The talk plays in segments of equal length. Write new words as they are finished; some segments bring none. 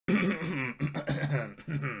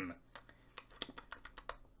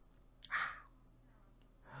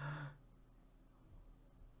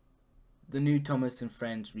The new Thomas and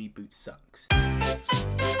Friends reboot sucks.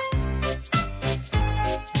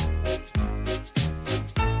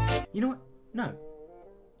 You know what? No.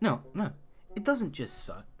 It doesn't just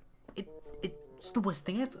suck. It's the worst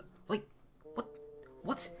thing ever. Like,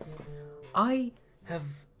 what? I have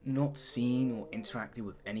not seen or interacted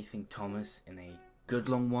with anything Thomas in a good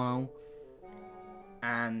long while.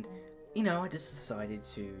 And, you know, I just decided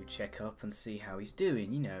to check up and see how he's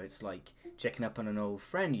doing. You know, it's like checking up on an old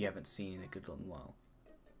friend you haven't seen in a good long while.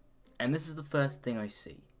 And this is the first thing I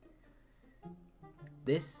see.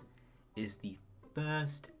 This is the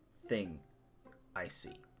first thing I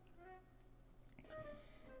see.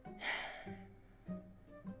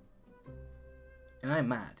 And I'm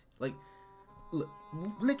mad. Like, look,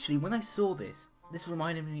 literally, when I saw this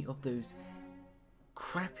reminded me of those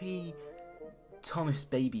crappy Thomas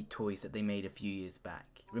baby toys that they made a few years back.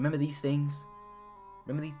 Remember these things?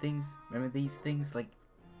 Remember these things? Like,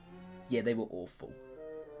 yeah, they were awful.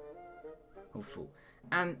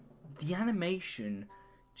 And the animation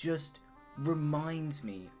just reminds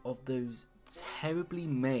me of those terribly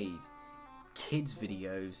made kids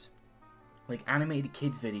videos, like animated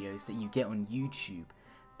kids videos that you get on YouTube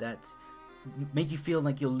that make you feel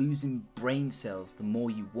like you're losing brain cells the more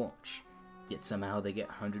you watch, yet somehow they get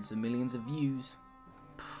hundreds of millions of views.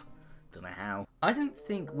 Don't know how. I don't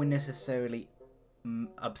think we're necessarily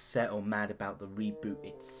upset or mad about the reboot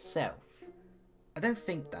itself. I don't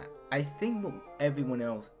think that. I think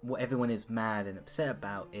what everyone is mad and upset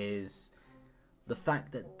about is the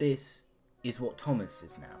fact that this is what Thomas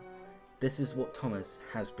is now. This is what Thomas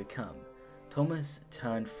has become. Thomas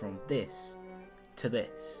turned from this to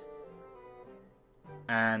this.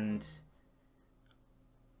 And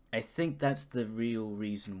I think that's the real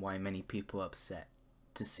reason why many people are upset.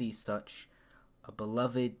 To see such a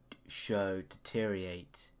beloved show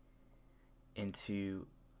deteriorate into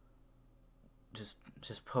just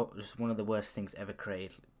one of the worst things ever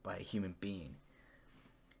created by a human being.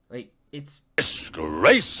 Like, it's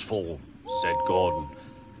disgraceful, said Gordon.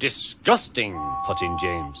 Disgusting, put in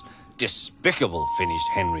James. Despicable, finished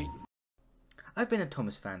Henry. I've been a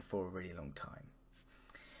Thomas fan for a really long time,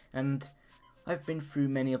 and I've been through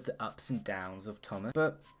many of the ups and downs of Thomas,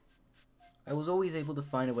 but I was always able to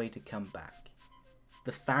find a way to come back.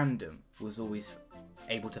 The fandom was always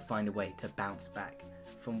able to find a way to bounce back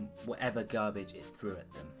from whatever garbage it threw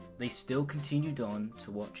at them. They still continued on to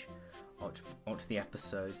watch the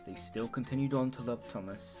episodes, they still continued on to love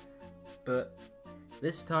Thomas, but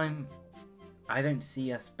this time I don't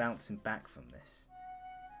see us bouncing back from this.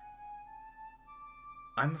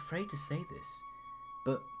 I'm afraid to say this,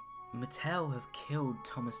 but Mattel have killed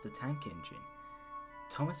Thomas the Tank Engine.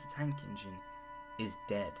 Thomas the Tank Engine is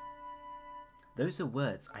dead. Those are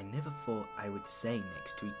words I never thought I would say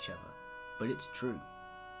next to each other, but it's true.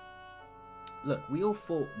 Look, we all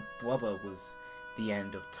thought Bubba was the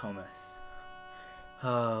end of Thomas.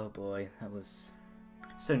 Oh boy, that was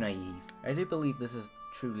so naive. I do believe this is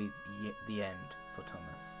truly the end for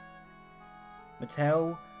Thomas.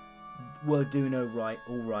 Mattel were doing all right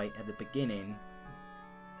at the beginning.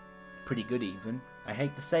 Pretty good even. I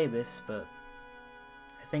hate to say this, but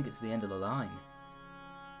I think it's the end of the line.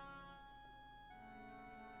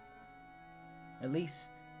 At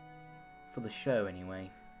least for the show anyway.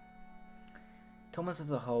 Thomas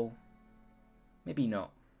as a whole, maybe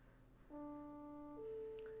not.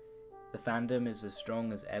 The fandom is as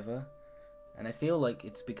strong as ever, and I feel like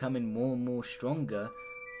it's becoming more and more stronger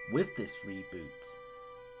with this reboot.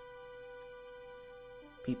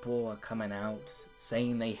 People are coming out,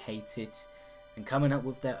 saying they hate it, and coming up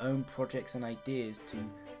with their own projects and ideas to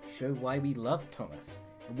show why we love Thomas,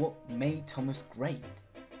 and what made Thomas great.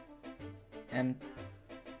 And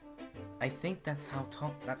I think that's how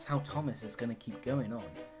Thomas is going to keep going on.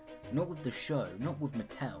 Not with the show, not with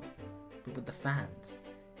Mattel, but with the fans.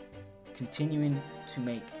 Continuing to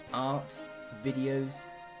make art, videos,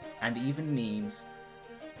 and even memes.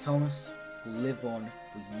 Thomas will live on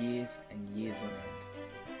for years and years on end,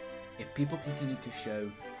 if people continue to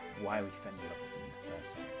show why we fell in love with him in the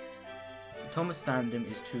first place. The Thomas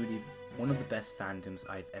fandom is truly one of the best fandoms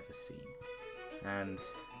I've ever seen, and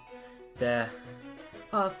there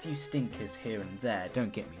are a few stinkers here and there,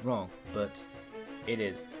 don't get me wrong, but it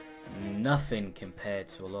is nothing compared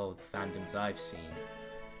to a lot of the fandoms I've seen.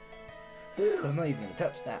 I'm not even going to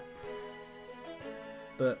touch that.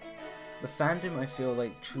 But the fandom, I feel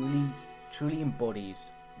like, truly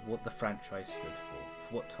embodies what the franchise stood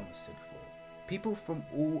for what Thomas stood for. People from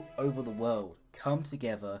all over the world come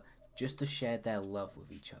together just to share their love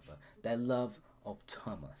with each other, their love of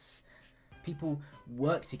Thomas. People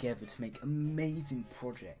work together to make amazing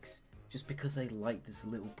projects just because they like this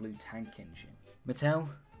little blue tank engine. Mattel,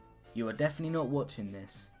 you are definitely not watching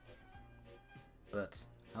this, but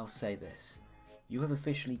I'll say this. You have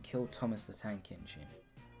officially killed Thomas the Tank Engine,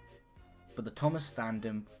 but the Thomas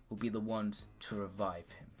fandom will be the ones to revive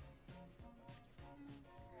him.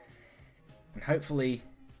 And hopefully,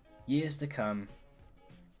 years to come,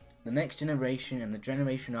 the next generation and the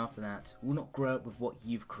generation after that will not grow up with what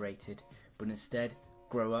you've created, but instead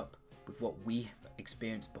grow up with what we have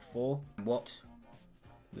experienced before and what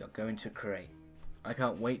we are going to create. I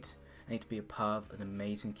can't wait. I need to be a part of an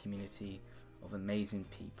amazing community of amazing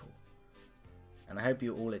people. And I hope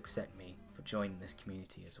you all accept me for joining this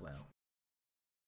community as well.